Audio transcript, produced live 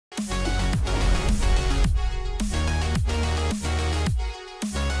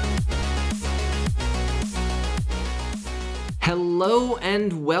Hello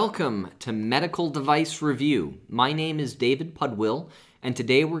and welcome to Medical Device Review. My name is David Pudwill, and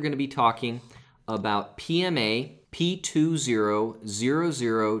today we're going to be talking about PMA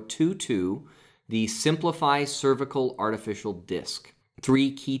P200022, the Simplify Cervical Artificial Disc.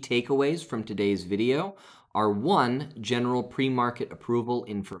 Three key takeaways from today's video are: 1, general pre-market approval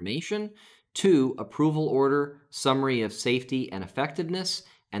information; 2, approval order, summary of safety and effectiveness,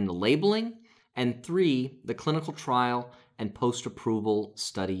 and the labeling; and 3, the clinical trial and post-approval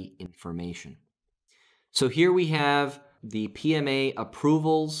study information. So here we have the PMA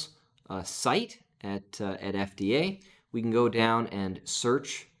approvals site at FDA. We can go down and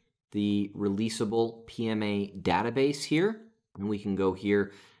search the releasable PMA database here, and we can go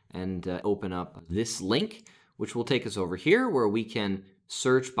here and open up this link, which will take us over here where we can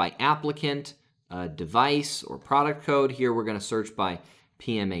search by applicant, device, or product code. Here we're going to search by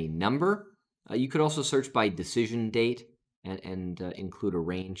PMA number. You could also search by decision date and include a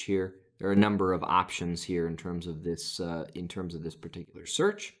range here. There are a number of options here in terms of this particular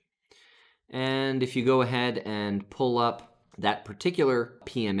search. And if you go ahead and pull up that particular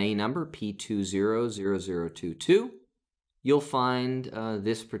PMA number, P200022, you'll find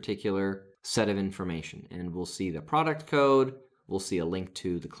this particular set of information. And we'll see the product code, we'll see a link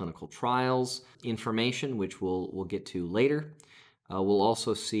to the clinical trials information, which we'll get to later. We'll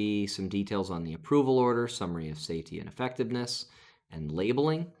also see some details on the approval order, summary of safety and effectiveness, and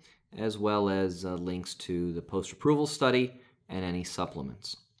labeling, as well as links to the post-approval study and any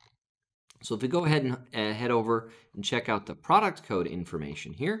supplements. So if we go ahead and head over and check out the product code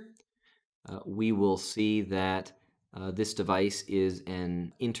information here, we will see that this device is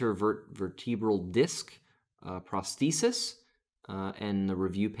an intervertebral disc prosthesis, and the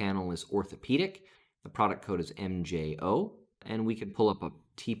review panel is orthopedic. The product code is MJO. And we can pull up a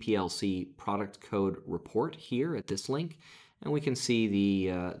TPLC product code report here at this link, and we can see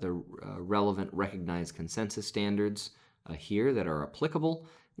the relevant recognized consensus standards here that are applicable.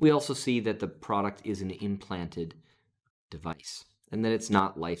 We also see that the product is an implanted device and that it's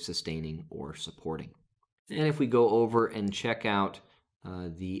not life-sustaining or supporting. And if we go over and check out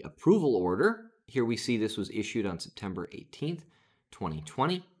the approval order, here we see this was issued on September 18th,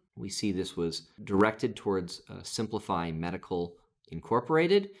 2020. We see this was directed towards Simplify Medical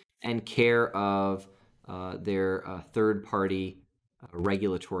Incorporated and care of their third-party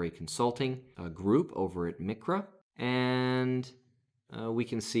regulatory consulting group over at MICRA. And we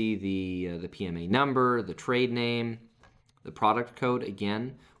can see the PMA number, the trade name, the product code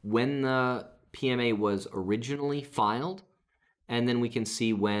again, when the PMA was originally filed, and then we can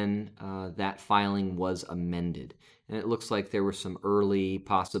see when that filing was amended. And it looks like there were some early,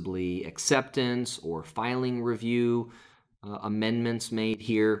 possibly acceptance or filing review amendments made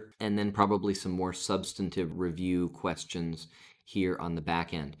here, and then probably some more substantive review questions here on the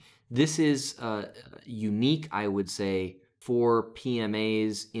back end. This is unique, I would say, for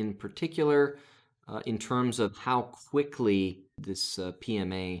PMAs in particular, in terms of how quickly this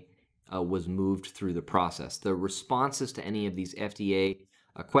PMA was moved through the process. The responses to any of these FDA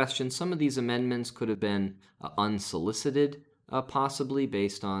questions, some of these amendments could have been unsolicited, possibly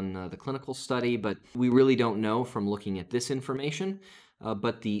based on the clinical study, but we really don't know from looking at this information.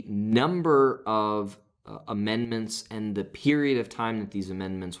 But the number of amendments and the period of time that these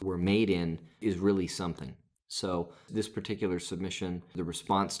amendments were made in is really something. So this particular submission, the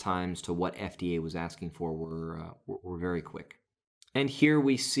response times to what FDA was asking for were very quick. And here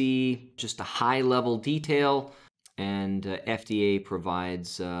we see just a high-level detail, and FDA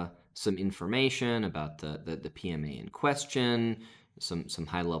provides some information about the PMA in question, some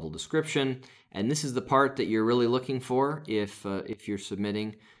high-level description. And this is the part that you're really looking for if you're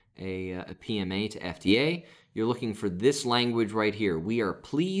submitting a PMA to FDA. You're looking for this language right here. We are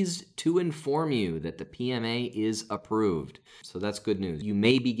pleased to inform you that the PMA is approved. So that's good news. You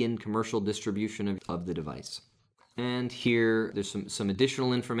may begin commercial distribution of the device. And here there's some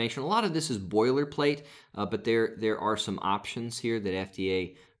additional information. A lot of this is boilerplate, but there are some options here that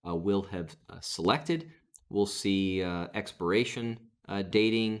FDA will have selected. We'll see expiration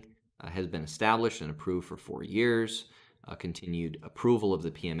dating has been established and approved for 4 years. Continued approval of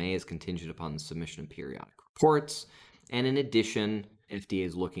the PMA is contingent upon the submission of periodic reports. And in addition, FDA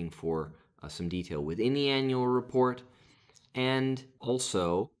is looking for some detail within the annual report, and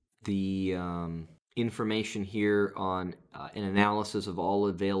also the information here on an analysis of all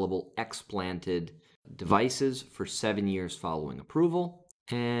available explanted devices for 7 years following approval.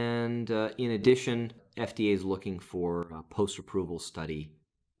 And in addition, FDA is looking for post-approval study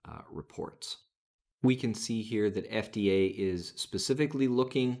reports. We can see here that FDA is specifically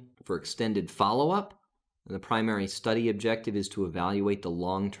looking for extended follow-up And the primary study objective is to evaluate the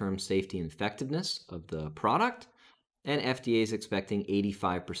long-term safety and effectiveness of the product. And FDA is expecting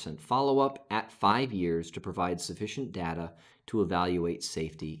 85% follow-up at 5 years to provide sufficient data to evaluate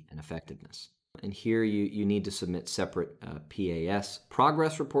safety and effectiveness. And here you need to submit separate PAS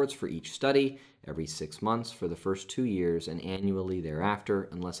progress reports for each study every 6 months for the first 2 years and annually thereafter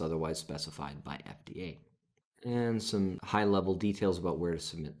unless otherwise specified by FDA. And some high-level details about where to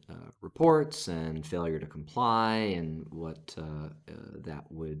submit reports and failure to comply and what that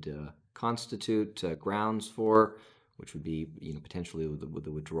would constitute grounds for, which would be potentially with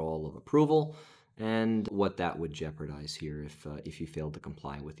the withdrawal of approval, and what that would jeopardize here if you failed to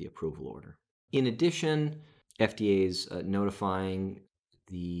comply with the approval order. In addition, FDA is notifying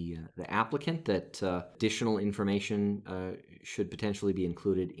the applicant that additional information should potentially be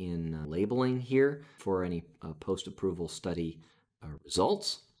included in labeling here for any post-approval study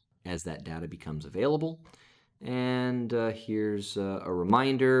results as that data becomes available. And here's a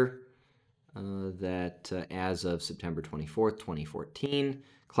reminder that as of September 24th, 2014,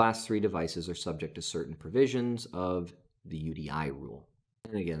 Class 3 devices are subject to certain provisions of the UDI rule.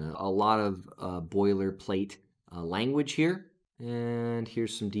 And again, a lot of boilerplate language here. And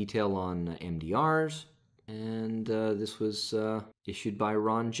here's some detail on MDRs. And this was issued by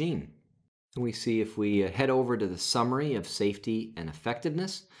Ron Jean. And we see if we head over to the summary of safety and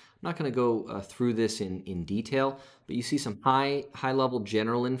effectiveness. I'm not going to go through this in detail, but you see some high-level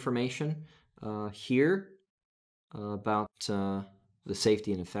general information here about the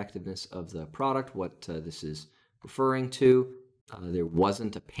safety and effectiveness of the product, what this is referring to. There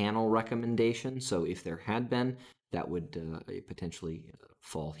wasn't a panel recommendation, so if there had been, that would potentially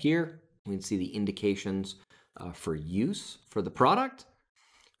fall here. We can see the indications for use for the product.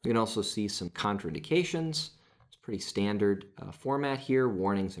 We can also see some contraindications. It's pretty standard format here,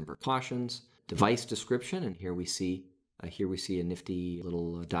 warnings and precautions, device description, and here we see a nifty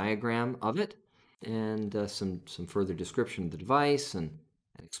little diagram of it, and some further description of the device and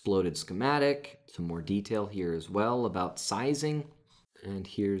an exploded schematic, some more detail here as well about sizing. And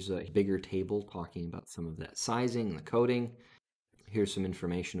here's a bigger table talking about some of that sizing and the coding. Here's some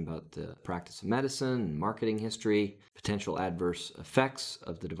information about the practice of medicine and marketing history, potential adverse effects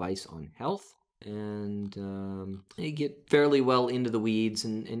of the device on health. And you get fairly well into the weeds,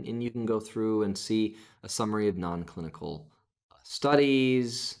 and you can go through and see a summary of non-clinical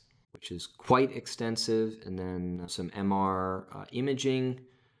studies, which is quite extensive, and then some MR imaging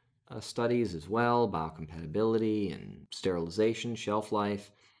studies as well, biocompatibility and sterilization, shelf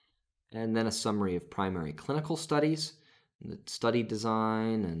life, and then a summary of primary clinical studies, the study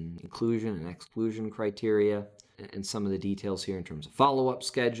design and inclusion and exclusion criteria, and some of the details here in terms of follow-up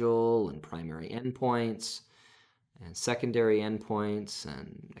schedule and primary endpoints and secondary endpoints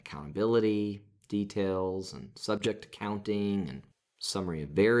and accountability details and subject accounting and summary of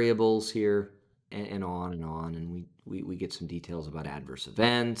variables here, and on and on. And we get some details about adverse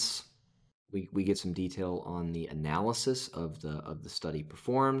events. We get some detail on the analysis of the study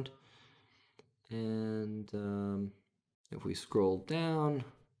performed. And if we scroll down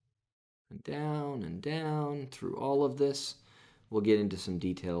and down and down through all of this, we'll get into some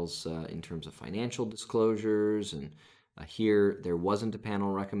details in terms of financial disclosures. And here there wasn't a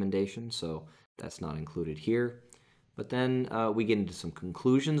panel recommendation, so that's not included here. But then we get into some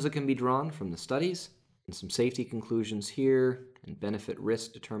conclusions that can be drawn from the studies, and some safety conclusions here, and benefit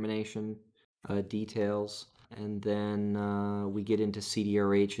risk determination details. And then we get into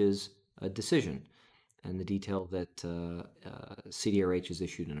CDRH's decision, and the detail that CDRH has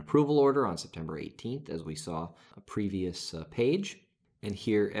issued an approval order on September 18th, as we saw a previous page. And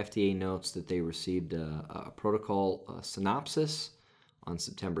here FDA notes that they received a protocol synopsis on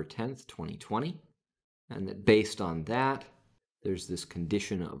September 10th, 2020. And that based on that, there's this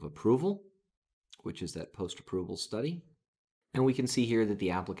condition of approval, which is that post-approval study. And we can see here that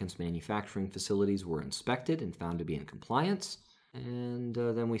the applicant's manufacturing facilities were inspected and found to be in compliance. And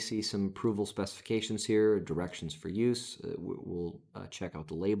then we see some approval specifications here, directions for use. We'll check out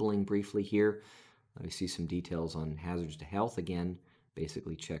the labeling briefly here. We see some details on hazards to health. Again,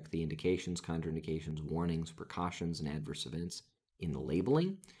 basically check the indications, contraindications, warnings, precautions, and adverse events in the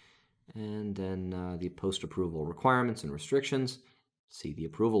labeling. And then the post-approval requirements and restrictions, see the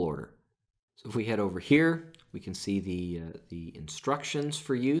approval order. So if we head over here, we can see the instructions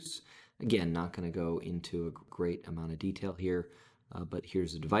for use. Again, not going to go into a great amount of detail here, but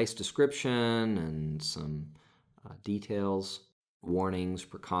here's the device description and some details, warnings,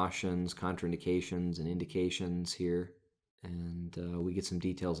 precautions, contraindications, and indications here. And we get some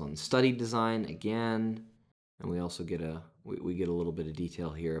details on study design again, And we also get we get a little bit of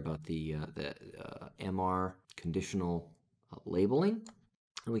detail here about the MR conditional labeling.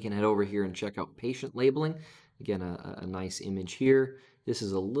 And we can head over here and check out patient labeling. Again, a nice image here. This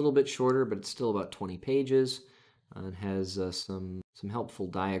is a little bit shorter, but it's still about 20 pages. And has some helpful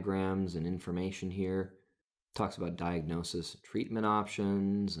diagrams and information here. Talks about diagnosis and treatment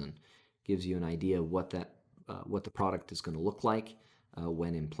options, and gives you an idea of what the product is going to look like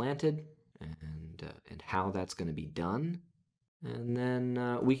when implanted, and how that's going to be done. And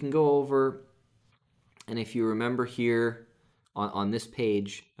then we can go over, and if you remember here on this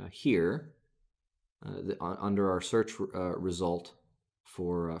page here, under our search result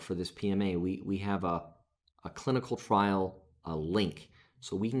for this PMA, we have a clinical trial link.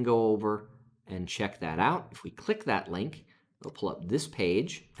 So we can go over and check that out. If we click that link, it'll pull up this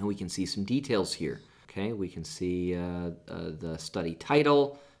page, and we can see some details here. Okay, we can see the study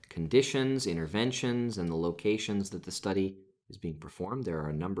title, conditions, interventions, and the locations that the study is being performed. There are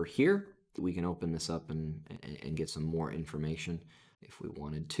a number here. We can open this up and get some more information if we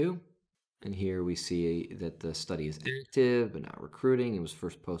wanted to. And here we see that the study is active but not recruiting. It was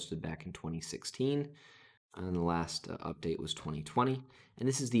first posted back in 2016. And the last update was 2020. And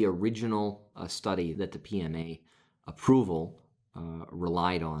this is the original study that the PMA approval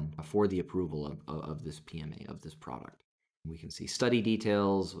relied on for the approval of this PMA, of this product. We can see study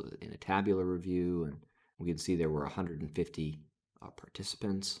details in a tabular review, and we can see there were 150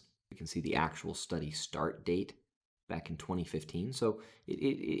 participants. We can see the actual study start date back in 2015. So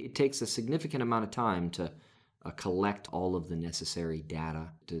it takes a significant amount of time to collect all of the necessary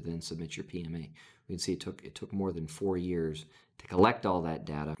data to then submit your PMA. We can see it took more than 4 years to collect all that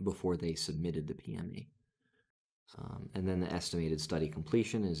data before they submitted the PMA. And then the estimated study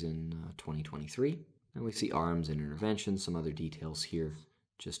completion is in 2023. And we see arms and interventions, some other details here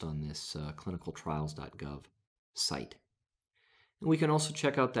just on this clinicaltrials.gov site. And we can also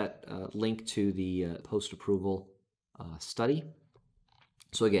check out that link to the post-approval study.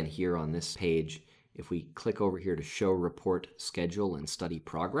 So again, here on this page, if we click over here to show report schedule and study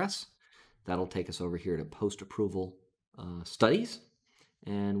progress, that'll take us over here to post-approval studies.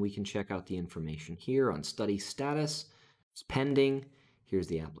 And we can check out the information here on study status. It's pending. Here's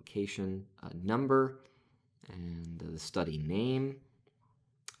the application number and the study name,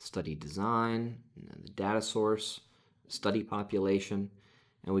 study design, and the data source, study population,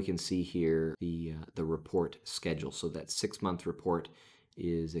 and we can see here the report schedule. So that 6-month report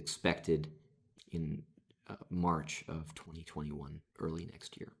is expected in March of 2021, early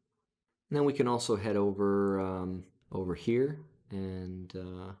next year. And then we can also head over here and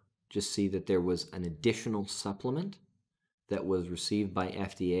just see that there was an additional supplement that was received by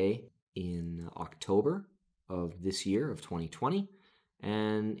FDA in October of this year, of 2020,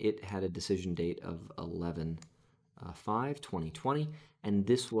 and it had a decision date of 11/5/2020, and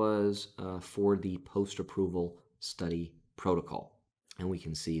this was for the post-approval study protocol. And we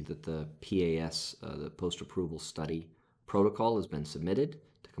can see that the PAS, the post-approval study protocol, has been submitted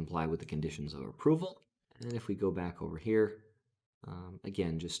to comply with the conditions of approval. And if we go back over here,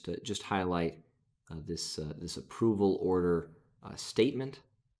 again, just highlight this approval order statement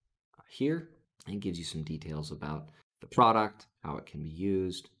here, and gives you some details about the product, how it can be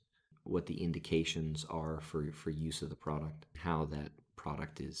used, what the indications are for use of the product, how that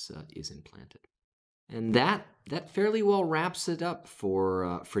product is implanted. And that fairly well wraps it up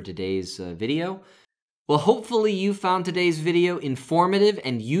for today's video. Well, hopefully you found today's video informative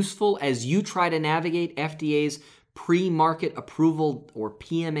and useful as you try to navigate FDA's pre-market approval or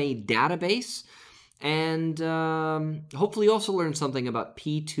PMA database. And hopefully you also learned something about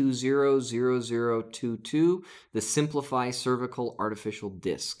P200022, the Simplify Cervical Artificial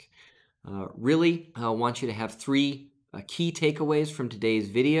Disc. Really, I want you to have 3 key takeaways from today's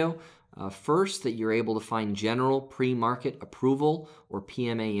video. First, that you're able to find general pre-market approval or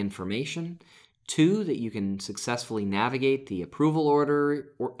PMA information. 2, that you can successfully navigate the approval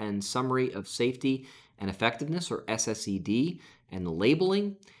order and summary of safety and effectiveness, or SSED, and the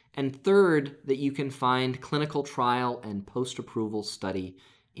labeling. And 3rd, that you can find clinical trial and post-approval study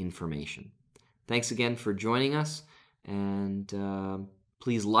information. Thanks again for joining us, and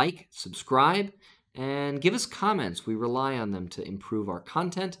please like, subscribe, and give us comments. We rely on them to improve our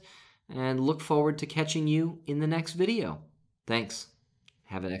content, and look forward to catching you in the next video. Thanks.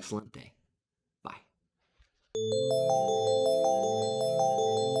 Have an excellent day. Bye.